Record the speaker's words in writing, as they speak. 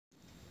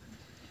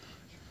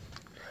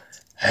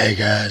Hey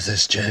guys,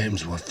 it's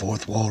James with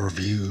Fourth Wall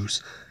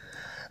Reviews.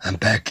 I'm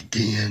back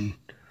again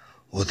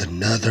with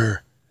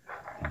another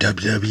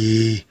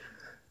WWE.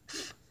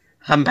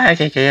 I'm back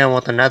again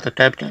with another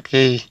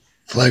WWE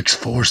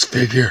flexforce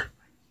figure.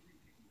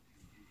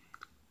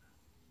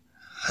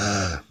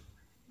 It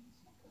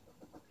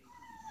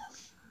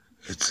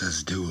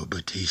says do a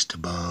Batista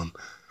bomb.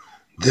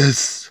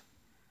 This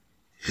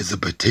is a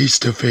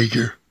Batista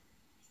figure.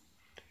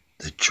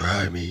 The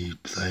try me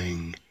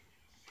thing.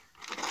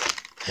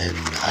 And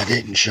I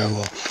didn't show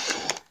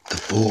the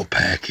full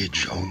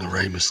package on the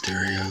Rey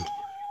Mysterio.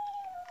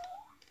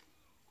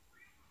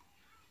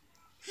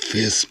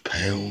 Fist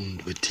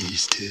pound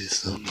Batista,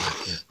 something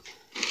like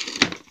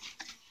that.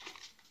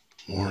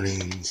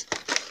 Warnings,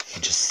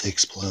 ages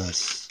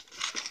 6+.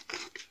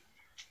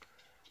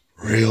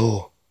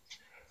 Real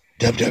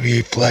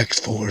WWE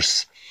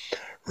flexforce.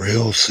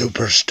 Real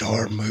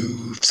superstar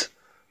moves.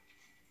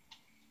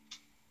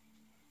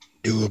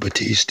 Do a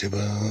Batista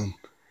bomb.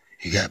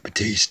 You got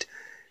Batista.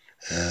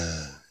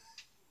 Is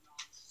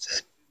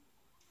that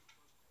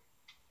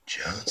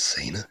John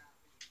Cena?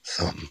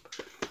 Something.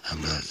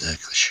 I'm not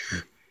exactly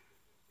sure.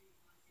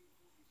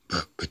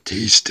 But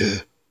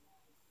Batista.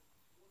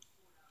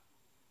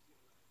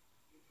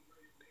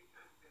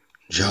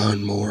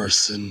 John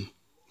Morrison.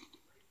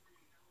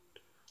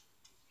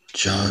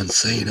 John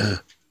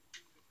Cena.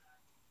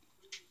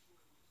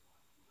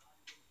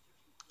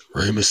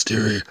 Rey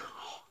Mysterio.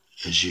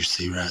 As you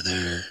see right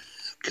there.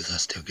 Because I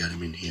still got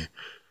him in here.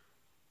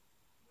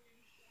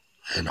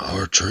 And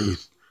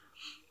R-Truth.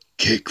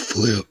 Kick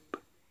flip.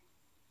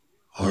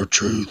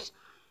 R-Truth.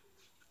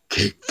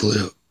 Kick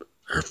flip.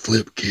 Or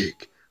flip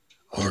kick.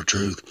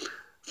 R-Truth.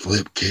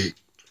 Flip kick.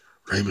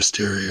 Rey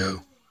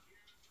Mysterio.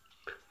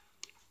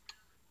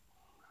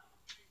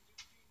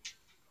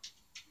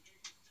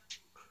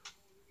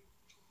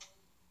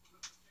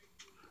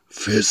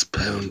 Fist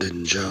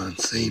pounding John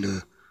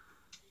Cena.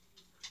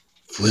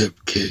 Flip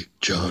kick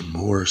John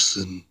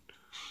Morrison.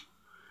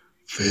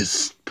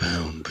 Fist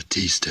pound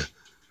Batista.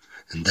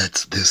 And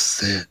that's this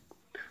set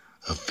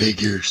of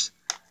figures.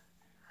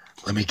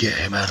 Let me get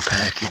him out of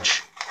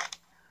package.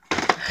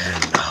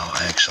 And I'll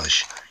actually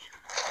show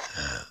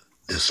you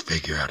this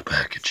figure out of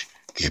package.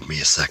 Give me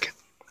a second.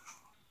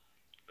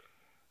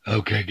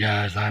 Okay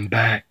guys, I'm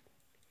back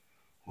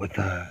with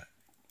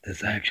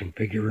this action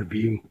figure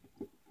review.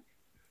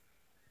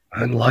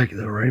 Unlike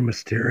the Rey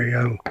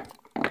Mysterio,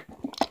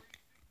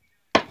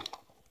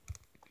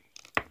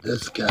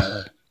 this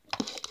guy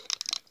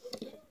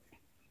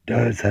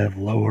does have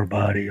lower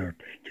body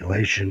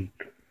articulation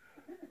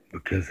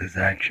because his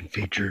action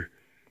feature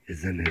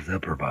is in his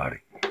upper body.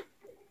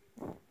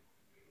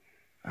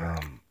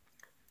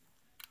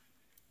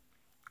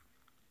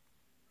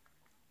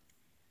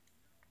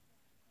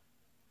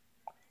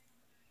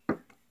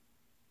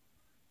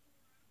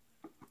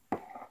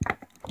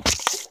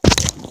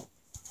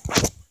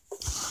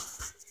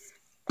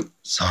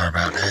 Sorry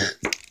about that.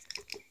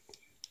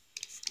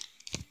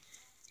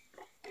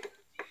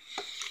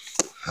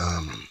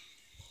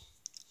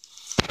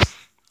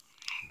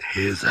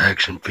 His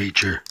action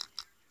feature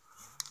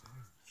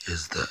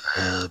is the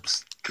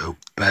abs go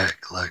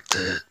back like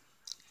that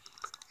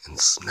and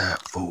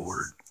snap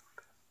forward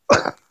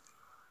to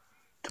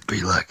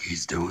be like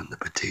he's doing the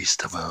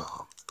Batista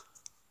bomb.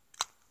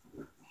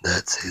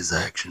 That's his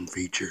action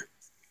feature.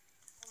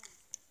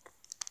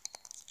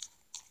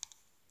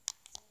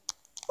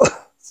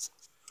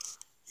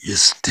 You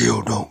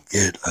still don't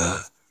get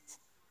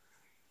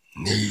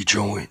knee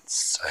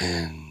joints,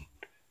 and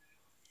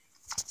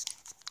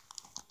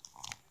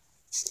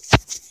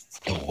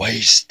the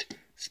waist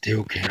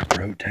still can't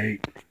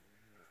rotate.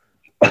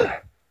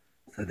 So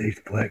these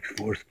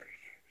flexforce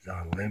is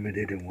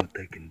unlimited in what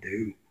they can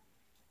do.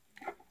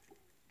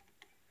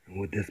 And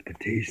with this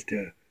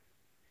Batista,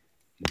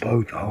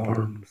 both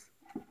arms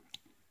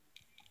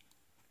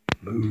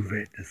move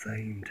at the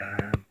same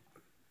time.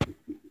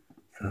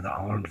 So the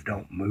arms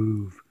don't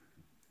move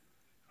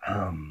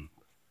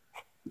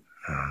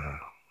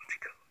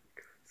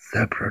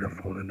separate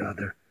of one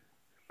another.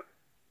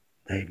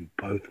 They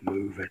both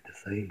move at the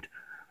same time.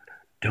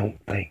 Don't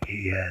think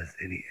he has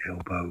any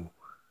elbow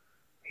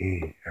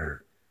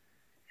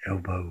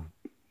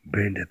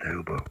bend at the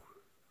elbow.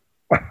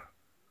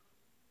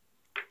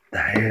 The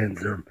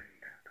hands are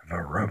of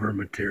a rubber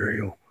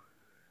material,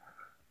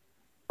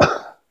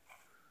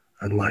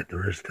 unlike the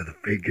rest of the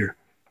figure.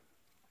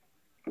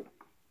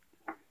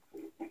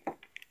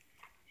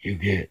 You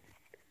get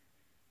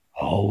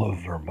all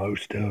of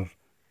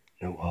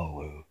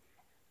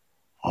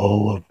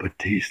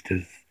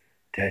Batista's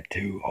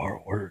tattoo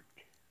artwork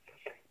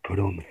put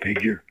on the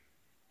figure.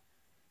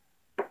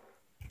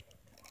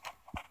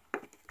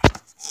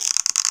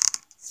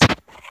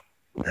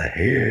 The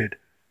head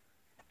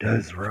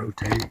does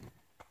rotate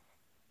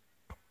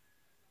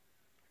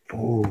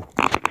full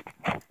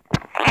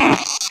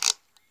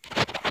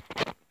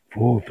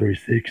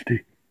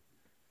 360,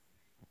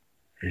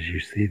 as you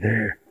see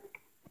there.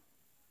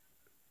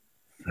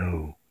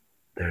 So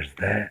there's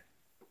that.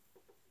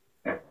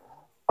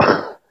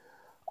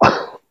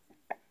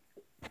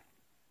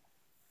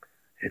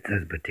 It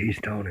says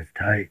Batista on his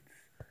tights.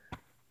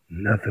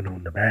 Nothing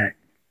on the back.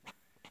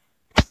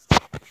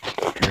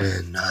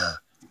 And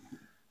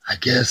I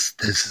guess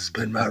this has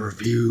been my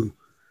review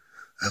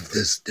of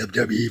this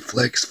WWE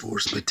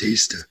flexforce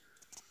Batista.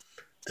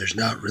 There's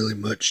not really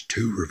much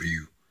to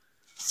review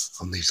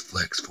on these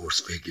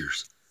flexforce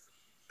figures.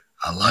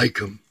 I like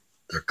them.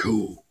 They're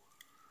cool.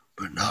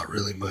 But not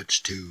really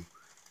much to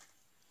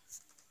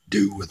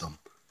do with them.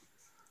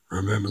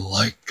 Remember to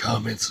like,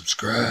 comment,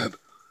 subscribe.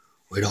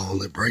 We don't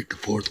only break the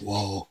fourth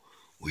wall,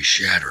 we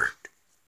shatter.